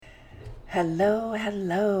Hello,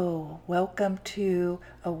 hello. Welcome to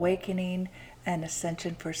Awakening and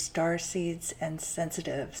Ascension for Starseeds and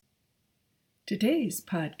Sensitives. Today's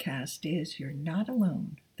podcast is You're Not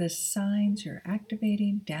Alone, the signs you're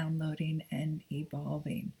activating, downloading, and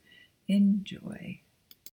evolving. Enjoy.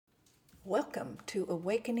 Welcome to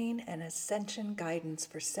Awakening and Ascension Guidance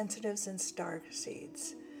for Sensitives and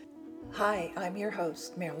Starseeds. Hi, I'm your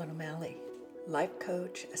host, Marilyn O'Malley, life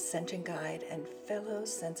coach, ascension guide, and fellow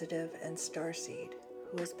sensitive and starseed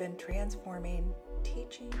who has been transforming,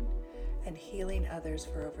 teaching, and healing others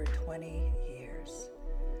for over 20 years.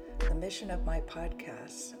 The mission of my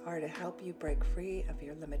podcasts are to help you break free of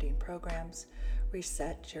your limiting programs,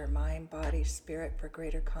 reset your mind, body, spirit for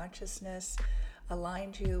greater consciousness,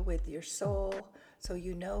 align you with your soul so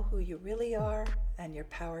you know who you really are and your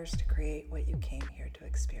powers to create what you came here to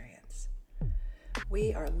experience.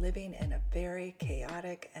 We are living in a very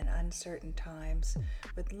chaotic and uncertain times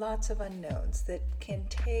with lots of unknowns that can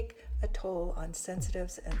take a toll on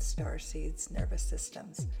sensitives and starseeds' nervous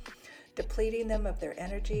systems, depleting them of their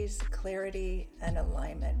energies, clarity, and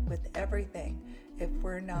alignment with everything if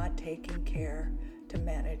we're not taking care to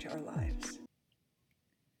manage our lives.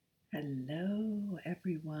 Hello,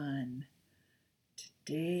 everyone.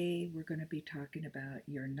 Today we're going to be talking about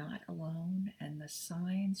You're Not Alone and the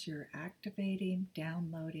signs you're activating,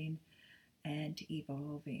 downloading, and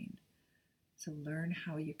evolving. So learn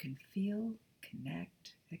how you can feel,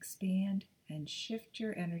 connect, expand, and shift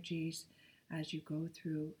your energies as you go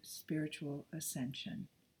through spiritual ascension.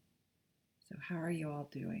 So how are you all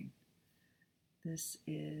doing? This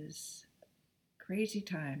is crazy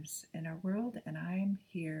times in our world, and I'm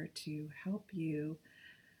here to help you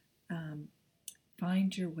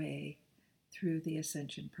find your way through the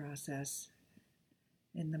ascension process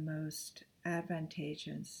in the most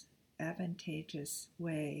advantageous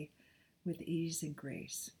way with ease and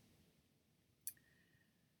grace.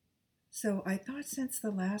 So I thought since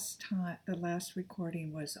the last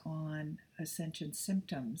recording was on ascension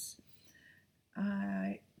symptoms,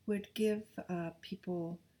 I would give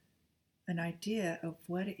people an idea of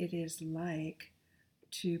what it is like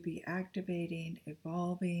to be activating,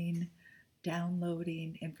 evolving,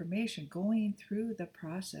 downloading information, going through the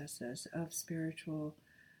processes of spiritual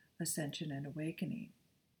ascension and awakening.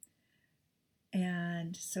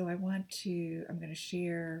 And so I'm going to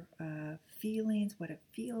share feelings, what it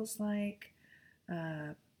feels like,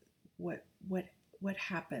 what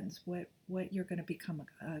happens, what you're going to become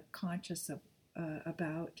conscious of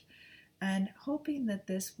about, and hoping that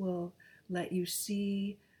this will let you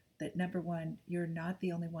see that, number one, you're not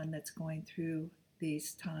the only one that's going through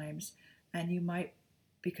these times. And you might,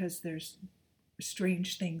 because there's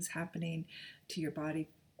strange things happening to your body,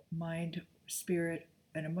 mind, spirit,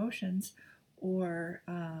 and emotions, or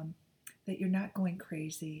that you're not going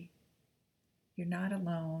crazy, you're not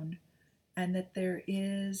alone, and that there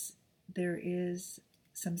is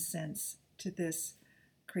some sense to this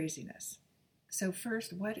craziness. So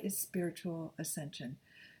first, what is spiritual ascension?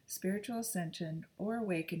 Spiritual ascension or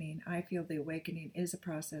awakening, I feel the awakening is a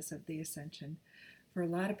process of the ascension, for a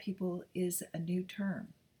lot of people is a new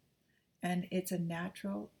term, and it's a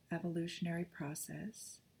natural evolutionary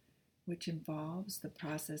process which involves the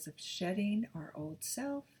process of shedding our old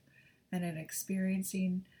self and in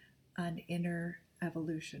experiencing an inner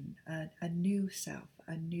evolution, a new self,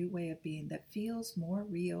 a new way of being that feels more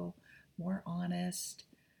real, more honest,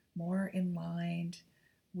 more in line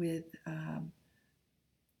with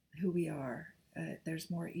who we are. There's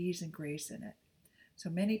more ease and grace in it. So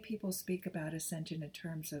many people speak about ascension in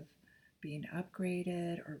terms of being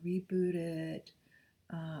upgraded or rebooted,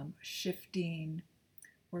 shifting,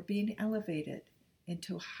 or being elevated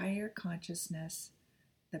into a higher consciousness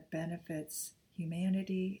that benefits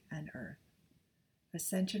humanity and Earth.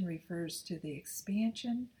 Ascension refers to the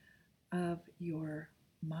expansion of your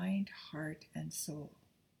mind, heart, and soul.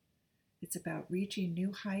 It's about reaching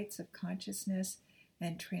new heights of consciousness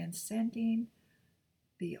and transcending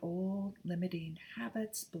the old limiting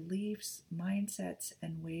habits, beliefs, mindsets,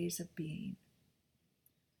 and ways of being.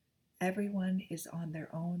 Everyone is on their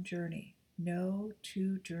own journey. No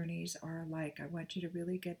two journeys are alike. I want you to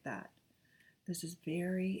really get that. This is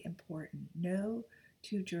very important. No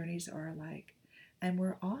two journeys are alike. And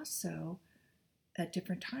we're also at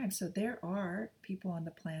different times. So there are people on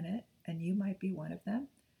the planet, and you might be one of them,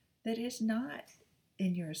 that is not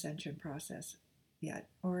in your ascension process yet.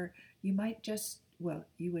 Or you might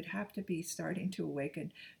you would have to be starting to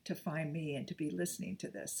awaken to find me and to be listening to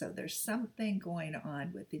this. So there's something going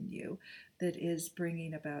on within you that is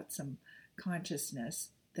bringing about some consciousness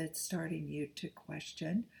that's starting you to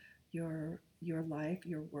question your life,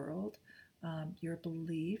 your world, your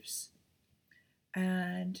beliefs,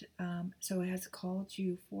 And so it has called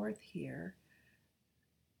you forth here.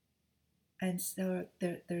 And so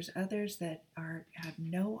there's others that have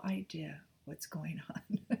no idea what's going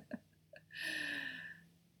on.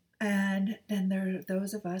 And then there are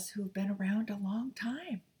those of us who've been around a long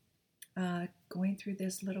time, going through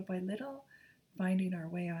this little by little, finding our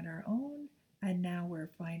way on our own, and now we're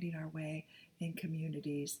finding our way in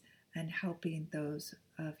communities and helping those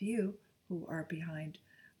of you who are behind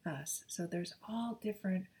us. So there's all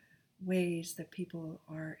different ways that people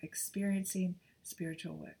are experiencing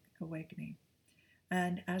spiritual awakening.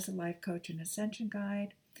 And as a life coach and ascension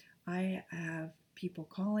guide, I have people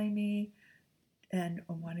calling me and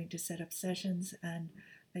wanting to set up sessions, and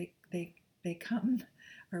they come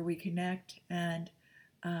or we connect, and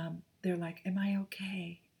they're like, "Am I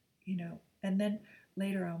okay?" And then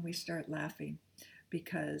later on we start laughing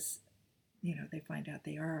because they find out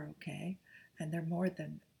they are okay, and they're more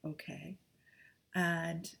than okay,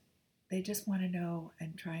 and they just want to know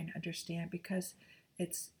and try and understand because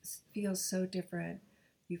it feels so different.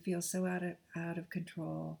 You feel so out of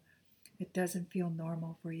control. It doesn't feel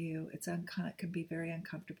normal for you. It can be very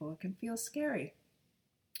uncomfortable. It can feel scary.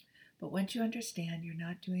 But once you understand you're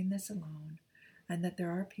not doing this alone, and that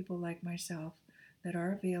there are people like myself that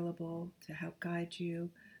are available to help guide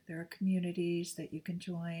you, there are communities that you can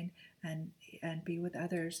join and be with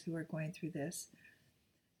others who are going through this.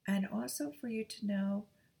 And also for you to know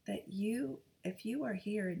that if you are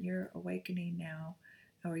here and you're awakening now,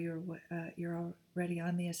 or you're already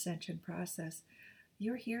on the ascension process,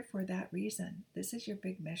 you're here for that reason. This is your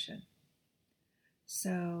big mission.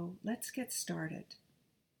 So let's get started.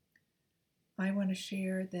 I want to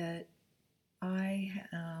share that I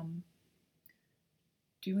am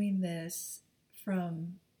doing this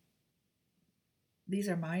these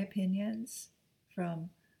are my opinions, from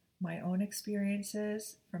my own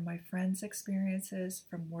experiences, from my friends' experiences,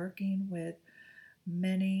 from working with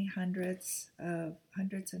many hundreds and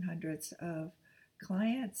hundreds of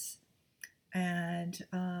clients, and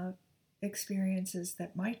experiences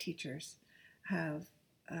that my teachers have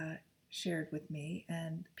shared with me,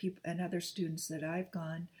 and people and other students that I've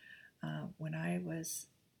gone when I was.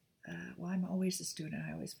 I'm always a student.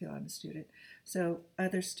 I always feel I'm a student. So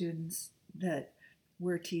other students that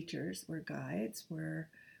were teachers, were guides, were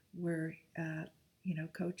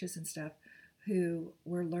coaches and stuff, who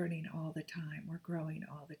were learning all the time, were growing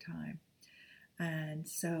all the time. And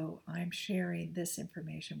so I'm sharing this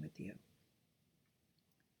information with you.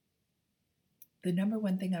 The number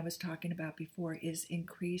one thing I was talking about before is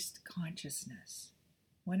increased consciousness.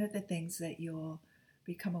 One of the things that you'll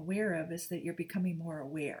become aware of is that you're becoming more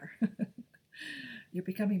aware. You're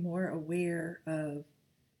becoming more aware of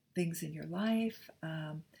things in your life,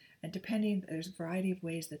 and there's a variety of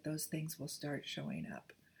ways that those things will start showing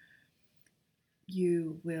up.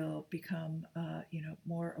 You will become,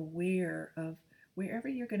 more aware of wherever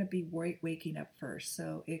you're going to be waking up first.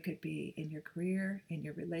 So it could be in your career, in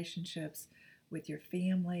your relationships, with your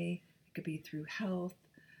family. It could be through health.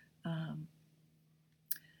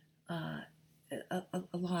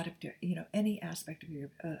 A lot of any aspect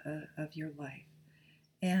of your life,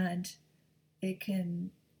 and it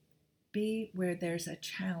can be where there's a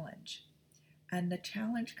challenge, and the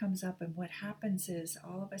challenge comes up, and what happens is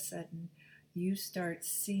all of a sudden you start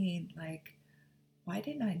seeing, like, why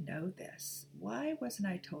didn't I know this? Why wasn't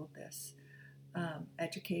I told this?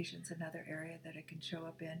 Education's another area that it can show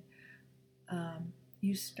up in.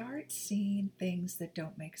 You start seeing things that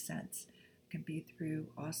don't make sense. It can be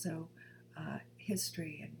through also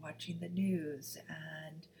history and watching the news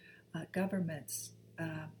and governments,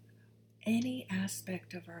 any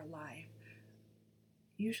aspect of our life.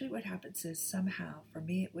 Usually what happens is somehow, for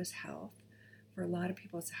me it was health, for a lot of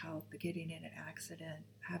people it's health, getting in an accident,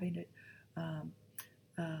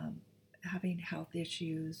 having health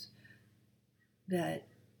issues that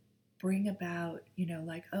bring about,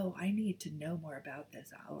 like, oh, I need to know more about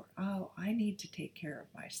this, or oh, I need to take care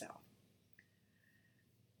of myself.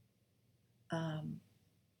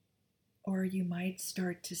 Or you might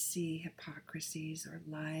start to see hypocrisies or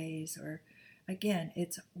lies, or again,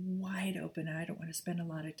 it's wide open. I don't want to spend a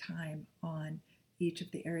lot of time on each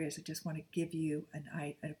of the areas. I just want to give you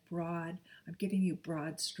I'm giving you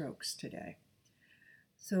broad strokes today.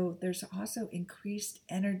 So there's also increased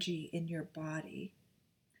energy in your body,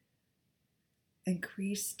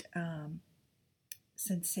 increased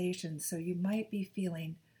sensations. So you might be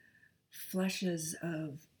feeling flushes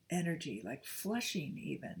of energy, like flushing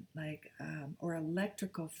even, like or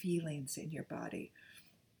electrical feelings in your body.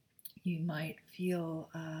 You might feel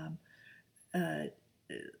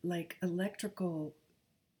like electrical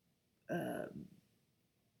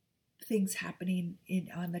things happening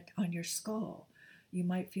on your skull. You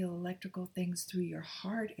might feel electrical things through your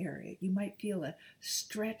heart area. You might feel a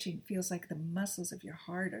stretching, feels like the muscles of your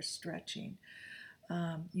heart are stretching.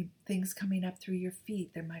 Things coming up through your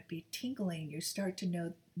feet. There might be tingling. You start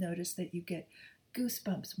to notice that you get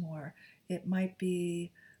goosebumps more. It might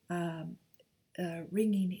be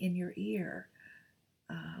ringing in your ear.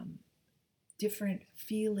 Different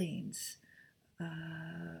feelings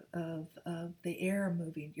of the air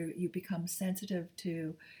moving. You become sensitive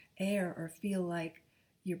to air, or feel like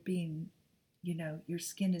you're being, your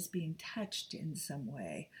skin is being touched in some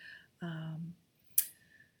way.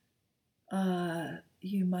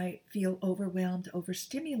 You might feel overwhelmed,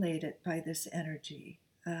 overstimulated by this energy.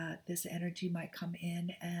 This energy might come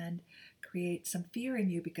in and create some fear in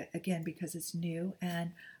you, because it's new.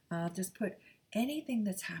 And I'll just put anything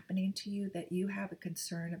that's happening to you that you have a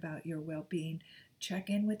concern about your well-being. Check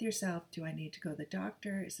in with yourself. Do I need to go to the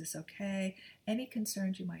doctor? Is this okay? Any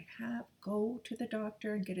concerns you might have, go to the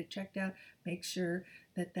doctor and get it checked out. Make sure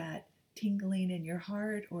that tingling in your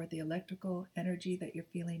heart or the electrical energy that you're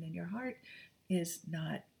feeling in your heart is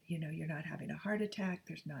not, you're not having a heart attack.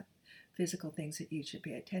 There's not physical things that you should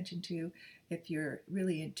pay attention to. If you're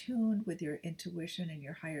really in tune with your intuition and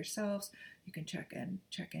your higher selves, you can check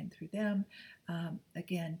in through them.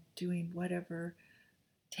 Again, doing whatever,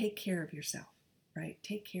 take care of yourself, right?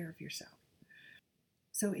 Take care of yourself.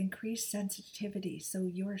 So increase sensitivity. So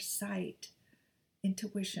your sight,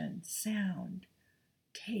 intuition, sound,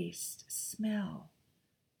 taste, smell,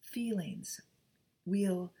 feelings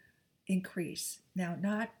will increase. Now,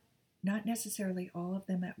 not necessarily all of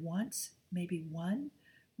them at once. Maybe one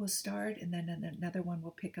will start and then another one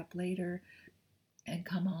will pick up later and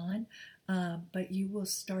come on. But you will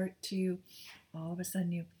start to, all of a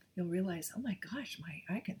sudden you'll realize, oh my gosh,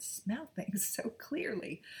 I can smell things so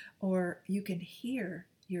clearly. Or you can hear,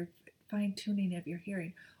 your fine tuning of your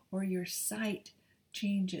hearing, or your sight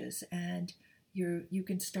changes and you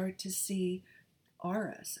can start to see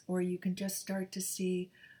auras, or you can just start to see,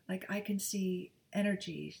 like I can see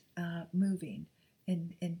energy moving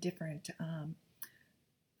in different,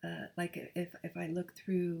 like if I look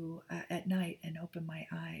through at night and open my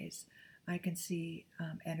eyes, I can see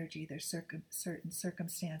energy. There's certain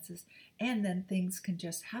circumstances, and then things can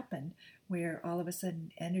just happen where all of a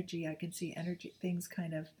sudden I can see energy, things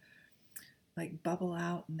kind of like bubble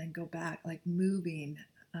out and then go back, like moving.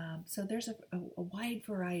 So there's a wide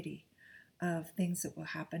variety of things that will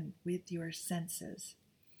happen with your senses.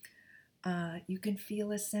 You can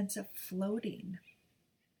feel a sense of floating,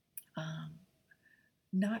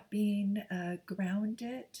 not being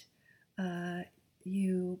grounded.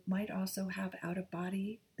 You might also have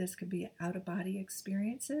this could be out-of-body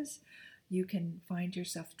experiences. You can find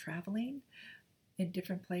yourself traveling in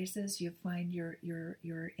different places. You find your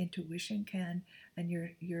intuition and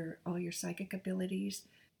your all your psychic abilities.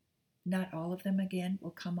 Not all of them, again, will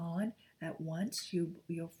come on at once.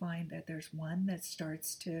 You'll find that there's one that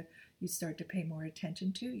you start to pay more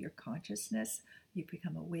attention to, your consciousness. You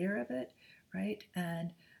become aware of it, right?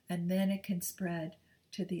 And then it can spread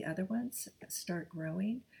to the other ones, start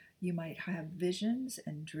growing. You might have visions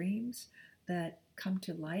and dreams that come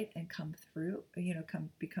to light and come through,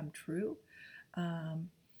 become true.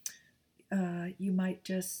 You might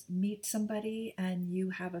just meet somebody and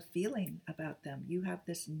you have a feeling about them. You have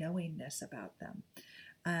this knowingness about them,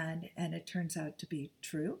 and it turns out to be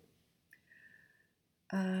true.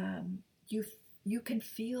 You can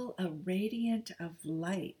feel a radiant of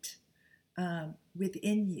light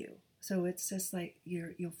within you. So it's just like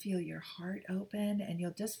you'll feel your heart open, and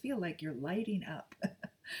you'll just feel like you're lighting up,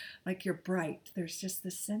 like you're bright. There's just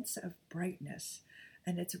this sense of brightness.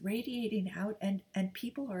 And it's radiating out, and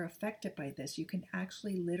people are affected by this. You can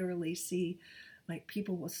actually literally see, like,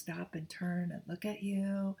 people will stop and turn and look at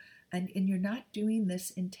you, and you're not doing this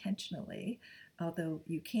intentionally, although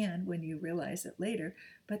you can when you realize it later.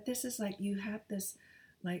 But this is like you have this,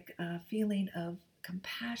 like, feeling of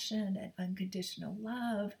compassion and unconditional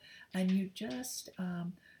love, and you just,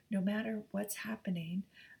 no matter what's happening,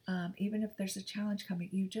 even if there's a challenge coming,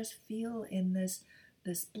 you just feel in this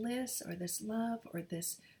bliss or this love or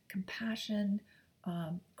this compassion,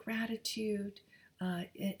 gratitude,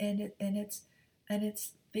 and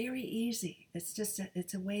it's very easy. It's just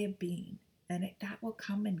it's a way of being, and that will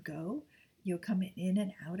come and go. You'll come in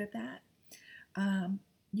and out of that.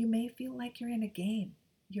 You may feel like you're in a game.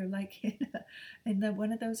 You're like in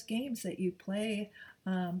one of those games that you play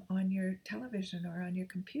on your television or on your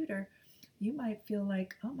computer. You might feel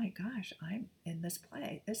like, oh my gosh, I'm in this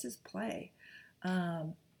play. This is play.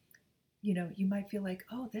 You might feel like,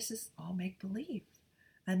 oh, this is all make-believe.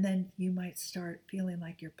 And then you might start feeling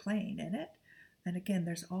like you're playing in it. And again,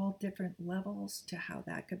 there's all different levels to how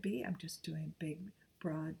that could be. I'm just doing big,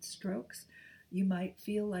 broad strokes. You might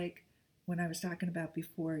feel like, when I was talking about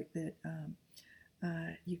before, that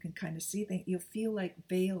you can kind of see things, you'll feel like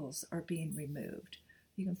veils are being removed.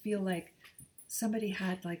 You can feel like somebody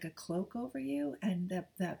had like a cloak over you, and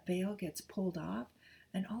that veil gets pulled off,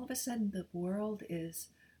 and all of a sudden the world is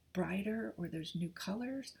brighter, or there's new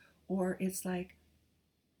colors, or it's like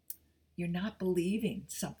you're not believing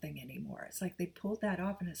something anymore. It's like they pulled that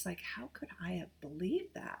off, and it's like, how could I have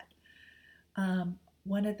believed that?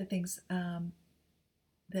 One of the things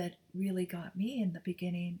that really got me in the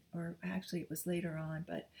beginning, or actually it was later on,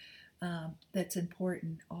 but that's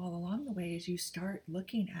important all along the way, is you start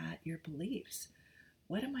looking at your beliefs.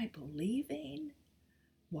 What am I believing?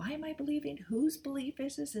 Why am I believing? Whose belief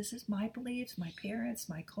is this? This is my beliefs, my parents,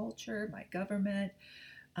 my culture, my government,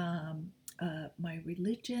 my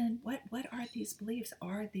religion. What are these beliefs?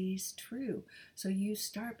 Are these true? So you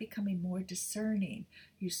start becoming more discerning.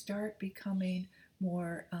 You start becoming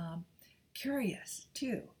more curious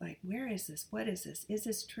too. Like, where is this? What is this? Is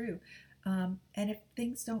this true? And if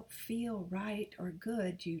things don't feel right or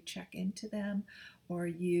good, you check into them, or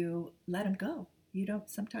you let them go. You don't,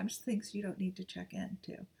 sometimes things you don't need to check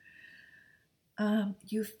into.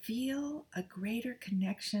 You feel a greater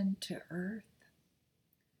connection to Earth,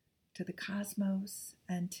 to the cosmos,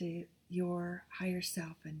 and to your higher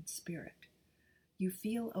self and spirit. You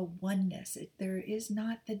feel a oneness. There is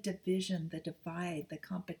not the division, the divide, the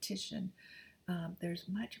competition. There's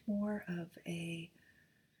much more of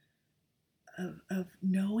of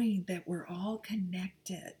knowing that we're all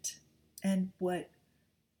connected, and what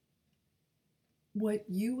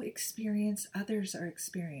you experience, others are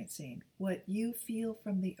experiencing. What you feel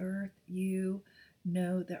from the earth, you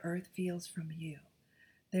know the earth feels from you.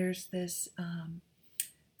 There's this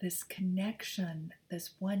this connection,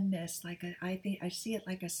 this oneness. Like I think I see it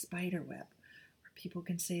like a spider web, or people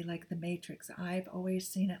can say like the Matrix. I've always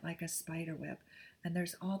seen it like a spider web, and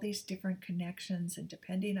there's all these different connections, and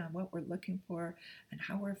depending on what we're looking for and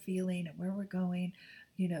how we're feeling and where we're going,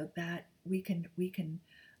 that we can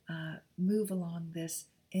move along this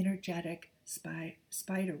energetic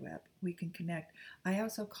spider web. We can connect. I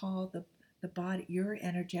also call the body, your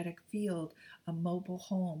energetic field, a mobile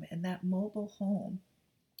home, and that mobile home,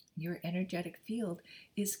 your energetic field,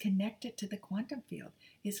 is connected to the quantum field,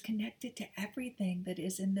 is connected to everything that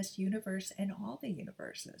is in this universe and all the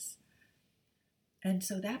universes. And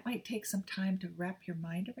so that might take some time to wrap your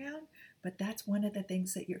mind around, but that's one of the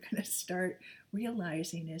things that you're going to start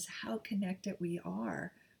realizing, is how connected we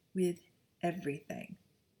are with everything.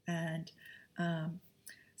 And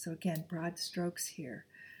so again, broad strokes here.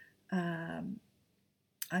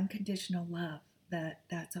 Unconditional love.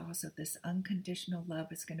 That's also, this unconditional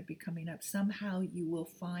love is going to be coming up. Somehow you will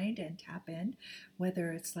find and tap in,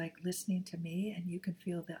 whether it's like listening to me and you can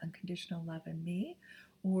feel the unconditional love in me,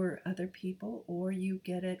 or other people, or you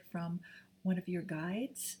get it from one of your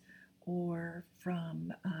guides, or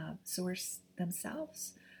from source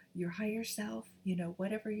themselves, your higher self,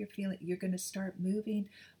 whatever you're feeling, you're going to start moving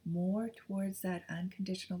more towards that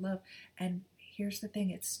unconditional love. And here's the thing,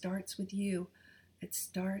 it starts with you. It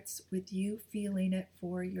starts with you feeling it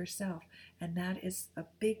for yourself. And that is a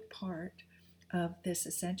big part of this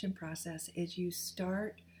ascension process, is you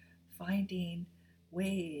start finding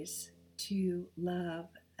ways to love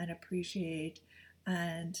and appreciate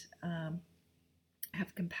and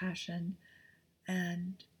have compassion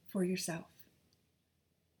and for yourself.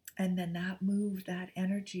 And then that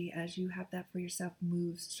energy, as you have that for yourself,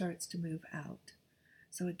 starts to move out.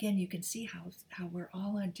 So again, you can see how we're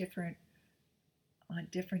all on different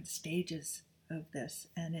stages of this,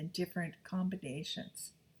 and in different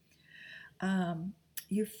combinations.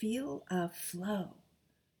 You feel a flow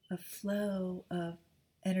of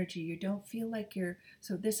energy. You don't feel like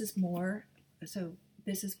this is more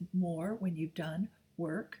when you've done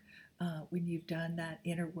work, when you've done that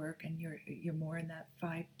inner work, and you're more in that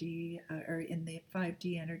 5D, or in the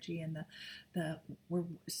 5D energy, and we're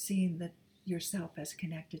seeing that yourself as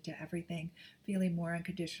connected to everything, feeling more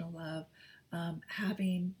unconditional love,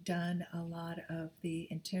 having done a lot of the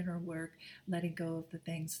internal work, letting go of the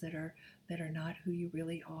things that are not who you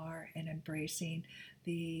really are, and embracing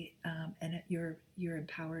and your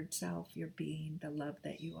empowered self, your being, the love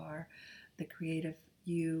that you are, the creative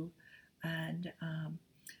you, and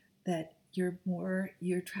that you're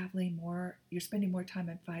traveling more, you're spending more time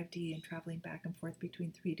in 5D and traveling back and forth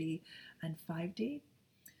between 3D and 5D.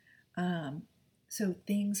 So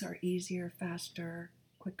things are easier, faster,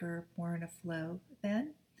 quicker, more in a flow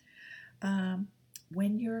then.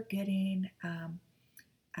 When you're getting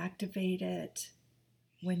activate it,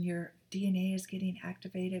 when your DNA is getting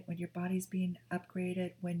activated, when your body's being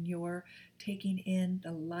upgraded, when you're taking in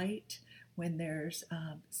the light, when there's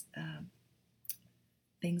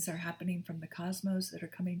things are happening from the cosmos that are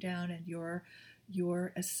coming down, and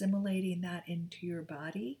you're assimilating that into your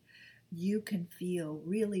body, you can feel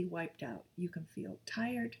really wiped out. You can feel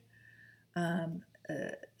tired.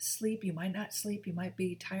 Sleep, you might not sleep. You might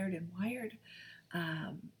be tired and wired.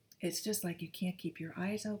 It's just like you can't keep your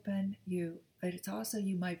eyes open. It's also,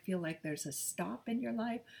 you might feel like there's a stop in your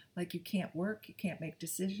life, like you can't work, you can't make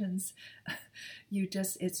decisions.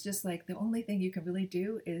 It's just like the only thing you can really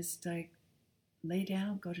do is like lay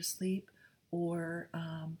down, go to sleep, or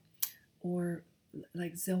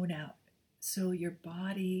like zone out, so your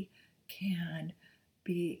body can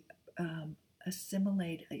be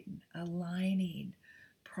assimilating, aligning,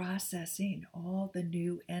 processing all the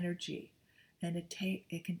new energy. And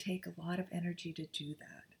it can take a lot of energy to do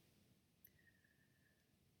that.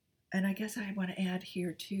 And I guess I want to add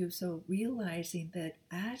here too, so realizing that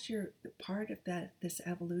as you're part of this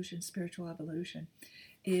evolution, spiritual evolution,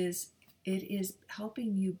 it is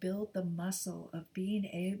helping you build the muscle of being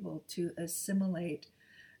able to assimilate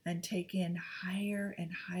and take in higher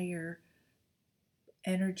and higher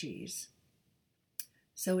energies,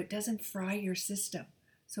 so it doesn't fry your system,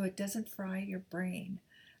 so it doesn't fry your brain.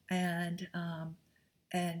 And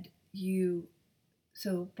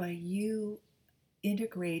by you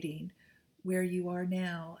integrating where you are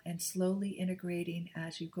now and slowly integrating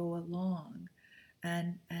as you go along,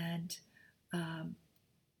 and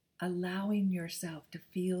allowing yourself to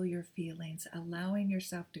feel your feelings, allowing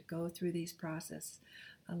yourself to go through these processes,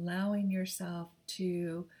 allowing yourself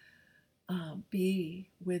to be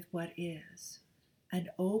with what is, and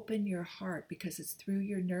open your heart, because it's through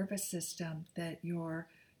your nervous system that you're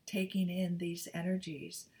taking in these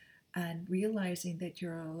energies, and realizing that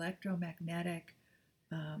you're an electromagnetic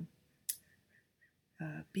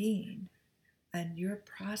being, and you're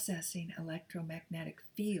processing electromagnetic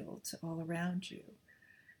fields all around you.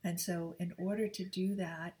 And so in order to do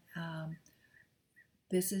that,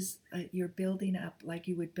 this is you're building up like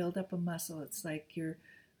you would build up a muscle. It's like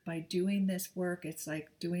by doing this work, it's like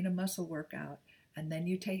doing a muscle workout, and then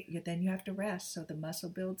you have to rest, so the muscle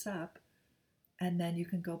builds up, and then you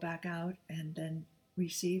can go back out and then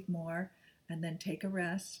receive more, and then take a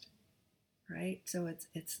rest, right? So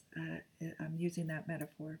I'm using that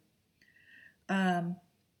metaphor.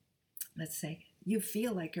 Let's say you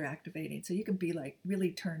feel like you're activating, so you can be like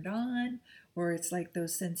really turned on, or it's like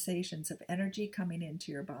those sensations of energy coming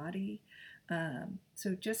into your body.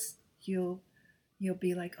 So just you'll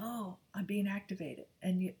be like, oh, I'm being activated.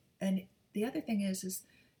 And the other thing is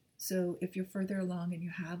so if you're further along and you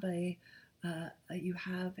have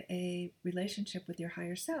a relationship with your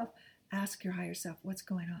higher self, ask your higher self, what's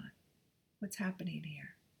going on? What's happening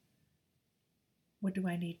here? What do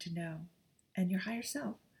I need to know? And your higher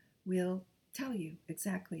self will tell you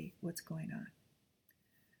exactly what's going on.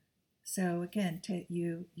 So again,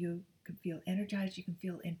 you can feel energized, you can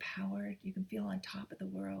feel empowered, you can feel on top of the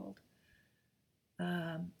world,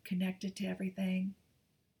 connected to everything,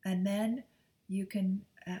 and then you can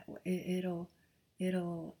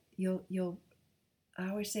you'll I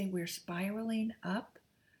always say we're spiraling up,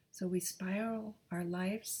 so we spiral. Our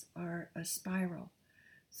lives are a spiral.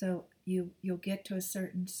 So you'll get to a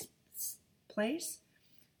certain place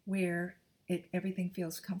where everything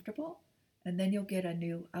feels comfortable, and then you'll get a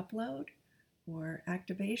new upload or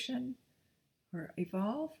activation or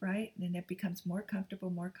evolve, right? And it becomes more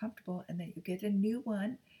comfortable, and then you get a new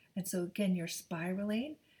one. And so again, you're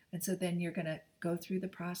spiraling, and so then you're going to go through the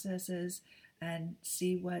processes and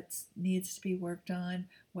see what needs to be worked on,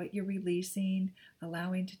 what you're releasing,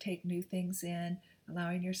 allowing to take new things in,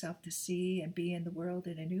 allowing yourself to see and be in the world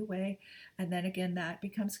in a new way. And then again, that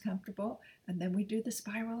becomes comfortable, and then we do the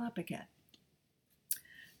spiral up again.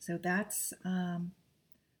 So that's, and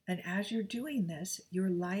as you're doing this, your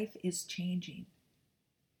life is changing.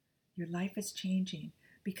 Your life is changing,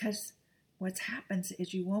 because what happens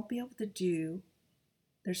is you won't be able to do,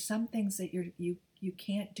 there's some things that you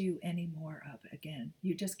can't do any more of again.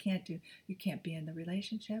 You just can't do. You can't be in the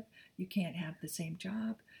relationship. You can't have the same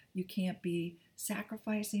job. You can't be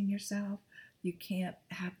sacrificing yourself. You can't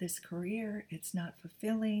have this career. It's not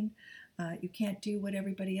fulfilling. You can't do what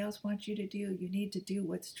everybody else wants you to do. You need to do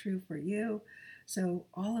what's true for you. So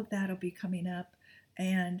all of that will be coming up,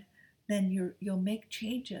 and then you'll make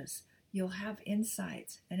changes. You'll have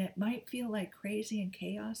insights, and it might feel like crazy and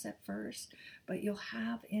chaos at first, but you'll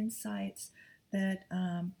have insights that,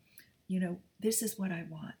 this is what I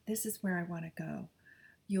want. This is where I want to go.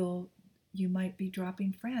 You might be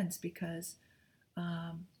dropping friends because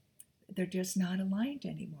they're just not aligned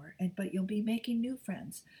anymore. But you'll be making new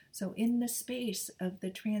friends. So in the space of the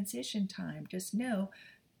transition time, just know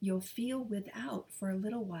you'll feel without for a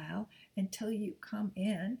little while until you come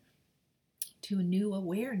in to a new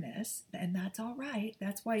awareness, and that's all right.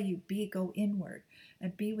 That's why you go inward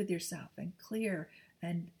and be with yourself and clear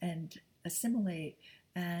and assimilate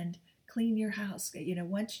and clean your house.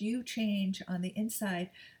 Once you change on the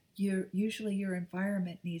inside, usually your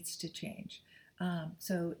environment needs to change.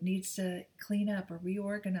 So it needs to clean up or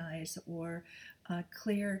reorganize or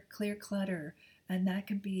clear clutter, and that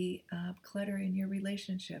can be clutter in your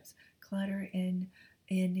relationships, clutter in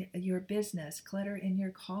your business, clutter in your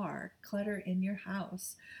car, clutter in your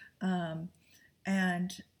house, and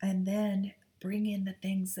then bring in the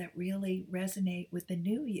things that really resonate with the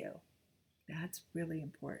new you. That's really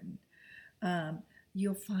important.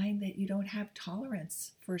 You'll find that you don't have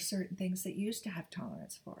tolerance for certain things that you used to have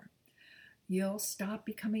tolerance for. You'll stop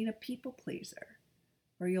becoming a people pleaser,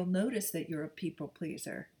 or you'll notice that you're a people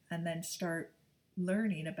pleaser and then start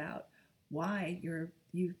learning about why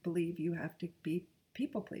you believe you have to be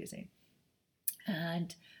people pleasing.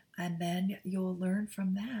 And then you'll learn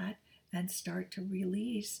from that and start to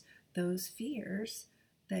release those fears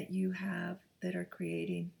that you have that are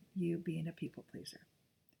creating you being a people pleaser.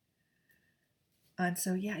 And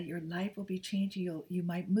so, your life will be changing. You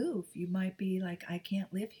might move. You might be like, I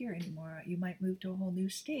can't live here anymore. You might move to a whole new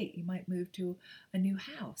state. You might move to a new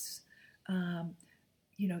house.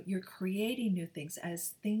 You're creating new things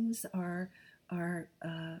as things are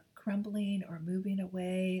crumbling or moving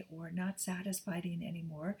away or not satisfying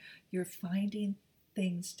anymore. You're finding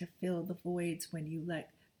things to fill the voids when you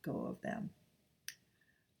let go of them.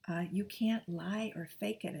 You can't lie or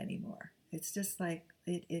fake it anymore. It's just like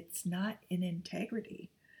it's not in integrity,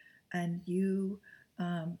 and you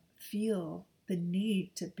feel the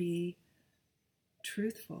need to be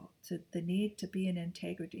truthful, the need to be in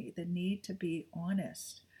integrity, the need to be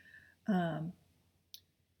honest.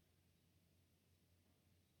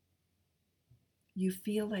 You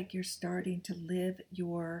feel like you're starting to live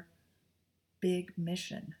your big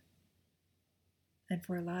mission. And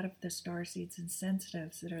for a lot of the starseeds and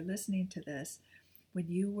sensitives that are listening to this, when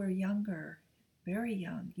you were younger, very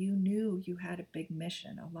young, you knew you had a big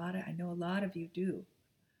mission. I know a lot of you do.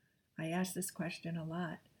 I ask this question a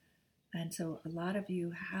lot. And so a lot of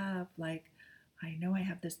you have I know I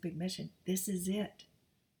have this big mission. This is it.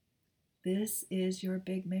 This is your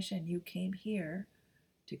big mission. You came here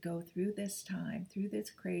to go through this time, through this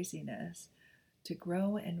craziness, to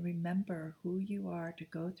grow and remember who you are, to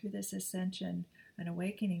go through this ascension and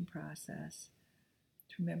awakening process,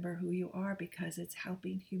 to remember who you are, because it's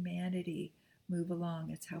helping humanity move along.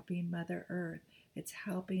 It's helping Mother Earth. It's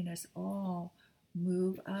helping us all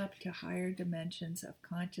move up to higher dimensions of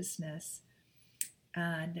consciousness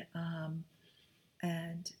and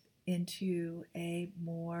into a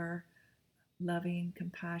more loving,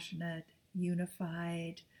 compassionate,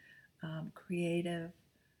 unified, creative,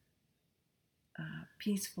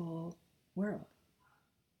 peaceful world.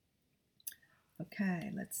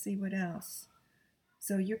 Okay, let's see what else.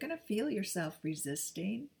 So you're going to feel yourself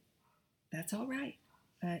resisting. That's all right.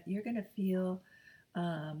 You're going to feel,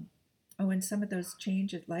 and some of those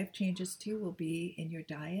life changes too, will be in your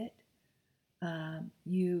diet.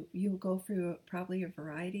 You'll go through probably a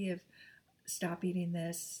variety of stop eating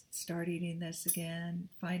this, start eating this again,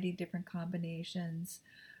 finding different combinations,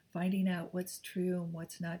 finding out what's true and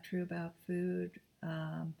what's not true about food,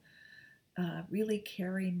 really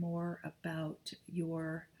caring more about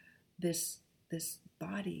this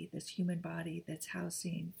body, this human body that's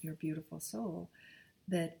housing your beautiful soul,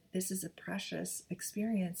 that this is a precious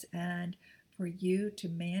experience, and for you to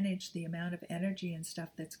manage the amount of energy and stuff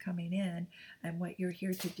that's coming in. And what you're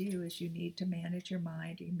here to do is you need to manage your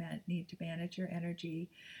mind, you need to manage your energy,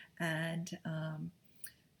 and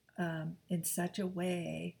in such a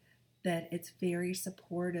way that it's very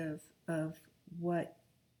supportive of what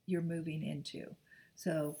you're moving into.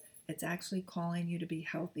 So it's actually calling you to be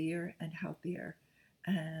healthier and healthier.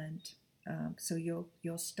 And so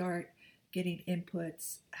you'll start getting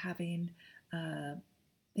inputs, having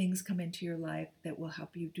things come into your life that will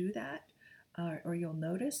help you do that, or you'll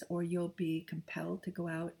notice, or you'll be compelled to go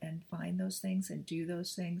out and find those things and do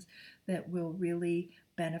those things that will really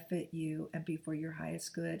benefit you and be for your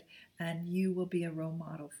highest good, and you will be a role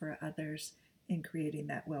model for others in creating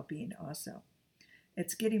that well-being also.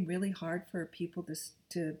 It's getting really hard for people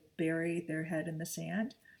to bury their head in the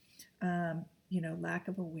sand. Lack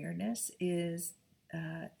of awareness is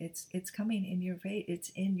it's coming in your face. It's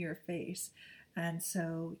in your face. And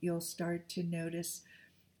so you'll start to notice,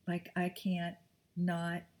 like, I can't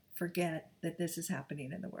not forget that this is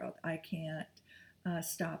happening in the world. I can't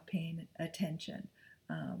stop paying attention.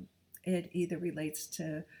 It either relates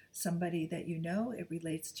to somebody that you know, it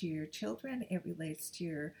relates to your children, it relates to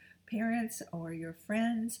your parents or your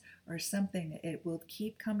friends or something. It will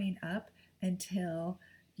keep coming up until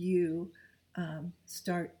you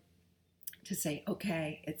start to say,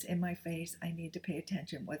 okay, it's in my face. I need to pay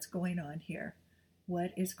attention. What's going on here?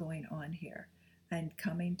 What is going on here? And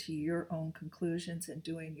coming to your own conclusions and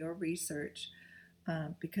doing your research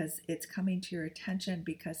because it's coming to your attention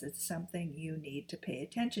because it's something you need to pay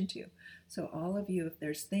attention to. So all of you, if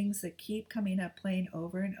there's things that keep coming up, playing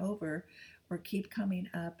over and over, or keep coming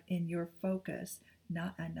up in your focus,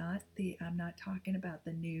 I'm not talking about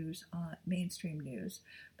the news, mainstream news,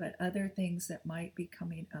 but other things that might be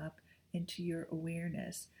coming up into your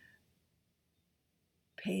awareness.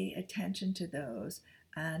 Pay attention to those,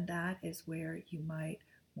 and that is where you might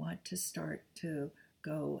want to start to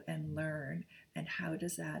go and learn. And how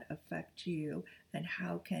does that affect you? And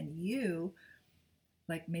how can you,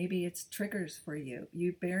 like maybe it's triggers for you,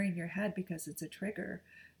 you burying your head because it's a trigger.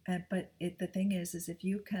 But the thing is if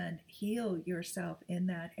you can heal yourself in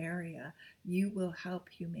that area, you will help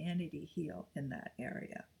humanity heal in that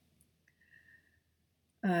area.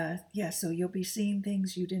 So you'll be seeing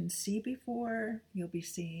things you didn't see before. You'll be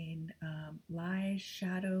seeing lies,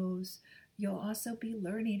 shadows. You'll also be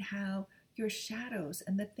learning how your shadows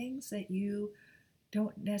and the things that you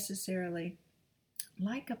don't necessarily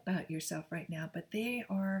like about yourself right now, but they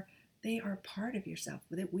are part of yourself.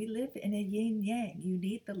 We live in a yin yang. You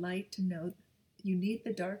need the light to know. You need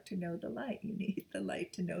the dark to know the light. You need the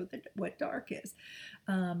light to know what dark is.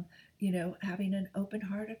 Having an open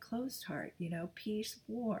heart, a closed heart. Peace,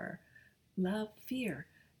 war, love, fear.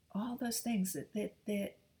 All those things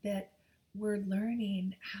that we're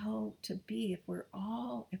learning how to be. If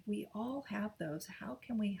we all have those, how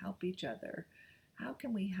can we help each other? How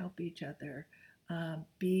can we help each other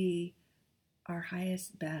be our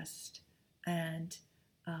highest best and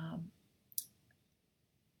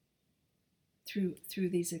through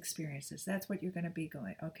these experiences? That's what you're going to be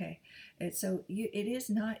going. Okay, it is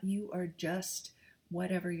not you are just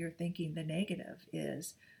whatever you're thinking the negative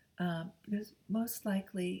is, because most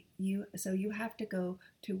likely you have to go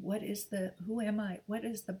to who am I? What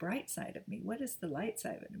is the bright side of me? What is the light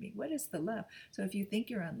side of me? What is the love? So if you think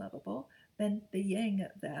you're unlovable, then the yang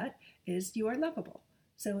of that is you are lovable.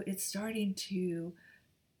 So it's starting to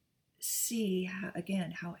see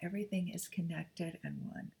how everything is connected and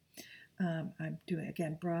one. I'm doing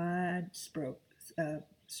again broad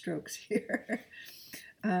strokes here.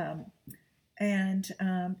 You're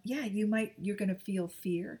going to feel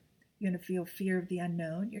fear. You're going to feel fear of the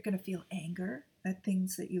unknown. You're going to feel anger at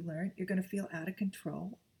things that you learned. You're going to feel out of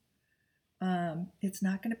control. It's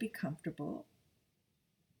not going to be comfortable.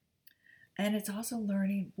 And it's also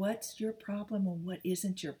learning what's your problem and what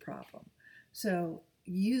isn't your problem. So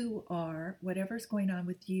whatever's going on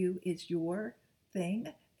with you is your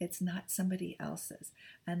thing. It's not somebody else's.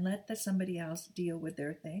 And let somebody else deal with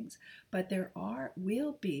their things. But there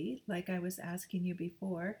will be, like I was asking you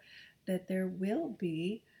before, that there will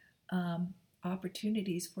be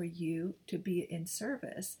opportunities for you to be in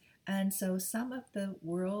service. And so some of the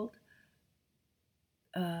world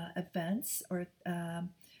events or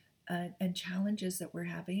and challenges that we're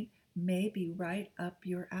having may be right up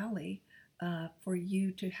your alley for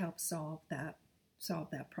you to help solve that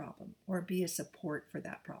problem, or be a support for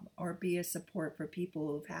that problem, or be a support for people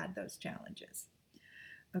who've had those challenges.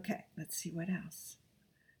 Okay, let's see what else.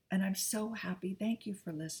 And I'm so happy. Thank you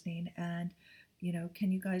for listening. And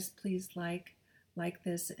can you guys please like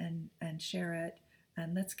this and share it,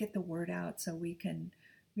 and let's get the word out so we can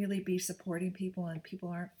really be supporting people, and people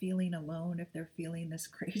aren't feeling alone if they're feeling this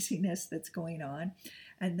craziness that's going on,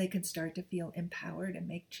 and they can start to feel empowered and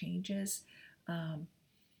make changes and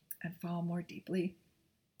fall more deeply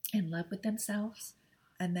in love with themselves,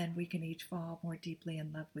 and then we can each fall more deeply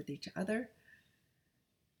in love with each other.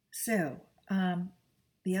 So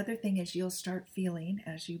the other thing is you'll start feeling,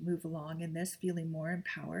 as you move along in this, feeling more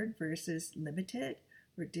empowered versus limited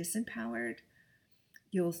or disempowered.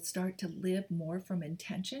 You'll start to live more from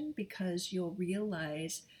intention, because you'll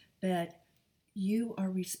realize that you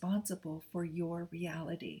are responsible for your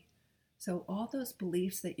reality. So all those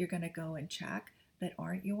beliefs that you're going to go and check that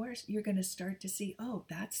aren't yours, you're going to start to see, oh,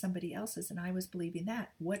 that's somebody else's, and I was believing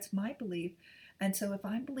that. What's my belief? And so if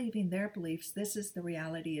I'm believing their beliefs, this is the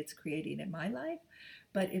reality it's creating in my life.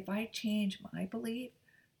 But if I change my belief,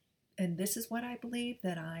 and this is what I believe,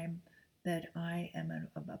 that I am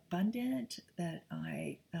abundant, that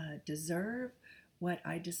I deserve, what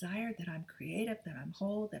I desire, that I'm creative, that I'm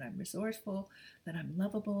whole, that I'm resourceful, that I'm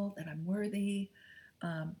lovable, that I'm worthy,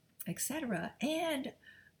 etc. And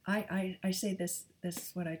I say this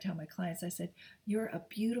is what I tell my clients. I said, you're a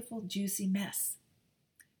beautiful, juicy mess.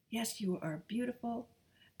 Yes, you are beautiful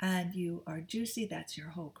and you are juicy. That's your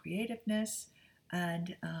whole creativeness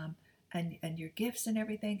and your gifts and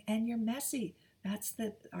everything. And you're messy. That's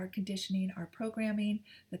our conditioning, our programming,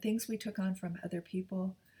 the things we took on from other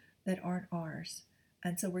people that aren't ours.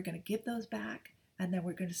 And so we're going to give those back, and then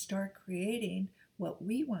we're going to start creating what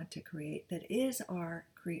we want to create, that is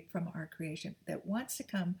from our creation, that wants to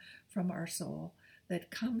come from our soul, that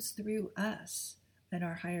comes through us and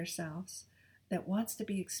our higher selves, that wants to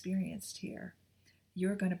be experienced here.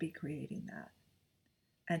 You're going to be creating that.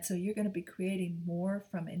 And so you're going to be creating more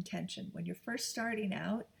from intention. When you're first starting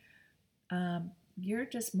out, you're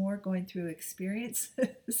just more going through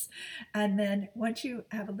experiences. And then once you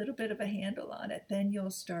have a little bit of a handle on it, then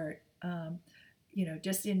you'll start,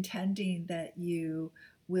 just intending that you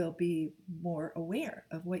will be more aware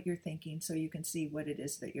of what you're thinking so you can see what it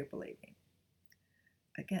is that you're believing.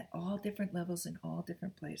 Again, all different levels in all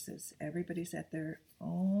different places. Everybody's at their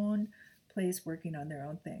own place working on their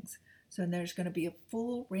own things. So there's going to be a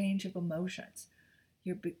full range of emotions.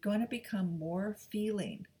 You're going to become more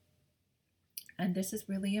feeling. And this is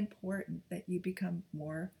really important, that you become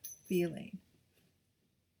more feeling.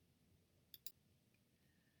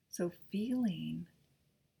 So feeling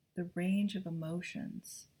the range of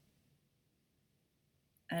emotions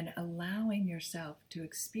and allowing yourself to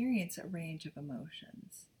experience a range of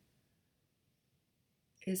emotions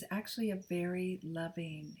is actually a very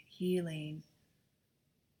loving, healing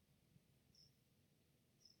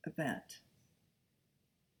event.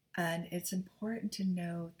 And it's important to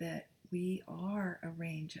know that we are a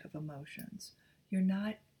range of emotions. You're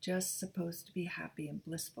not just supposed to be happy and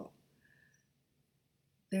blissful.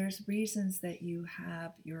 There's reasons that you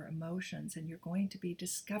have your emotions, and you're going to be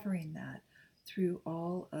discovering that through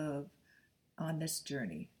on this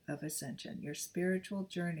journey of ascension. Your spiritual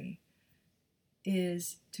journey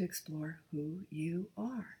is to explore who you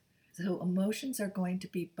are. So emotions are going to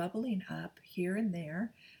be bubbling up here and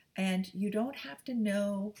there, and you don't have to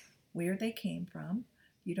know where they came from.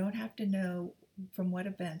 You don't have to know from what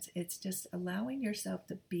events. It's just allowing yourself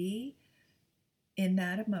to be in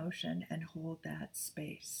that emotion and hold that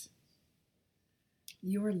space.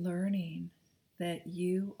 You're learning that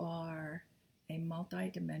you are a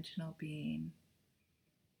multidimensional being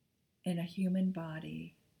in a human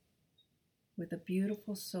body with a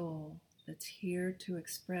beautiful soul that's here to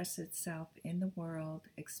express itself in the world,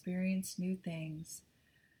 experience new things,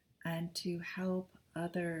 and to help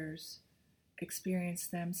others experience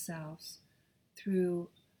themselves through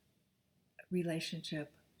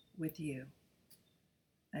relationship with you.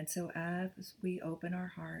 And so as we open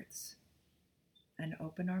our hearts and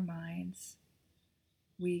open our minds,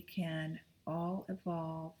 we can all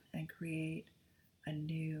evolve and create a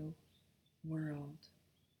new world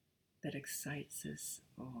that excites us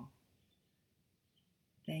all.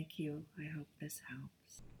 Thank you. I hope this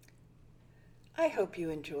helps. I hope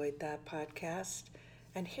you enjoyed that podcast.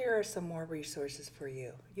 And here are some more resources for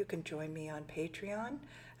you. You can join me on Patreon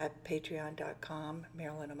at patreon.com,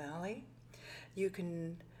 Marilyn O'Malley. You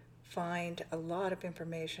can find a lot of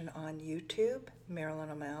information on YouTube, Marilyn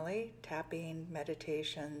O'Malley, tapping,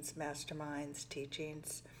 meditations, masterminds,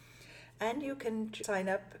 teachings. And you can sign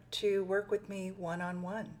up to work with me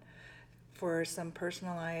one-on-one for some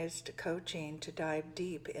personalized coaching to dive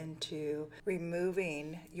deep into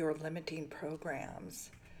removing your limiting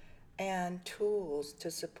programs and tools to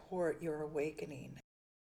support your awakening.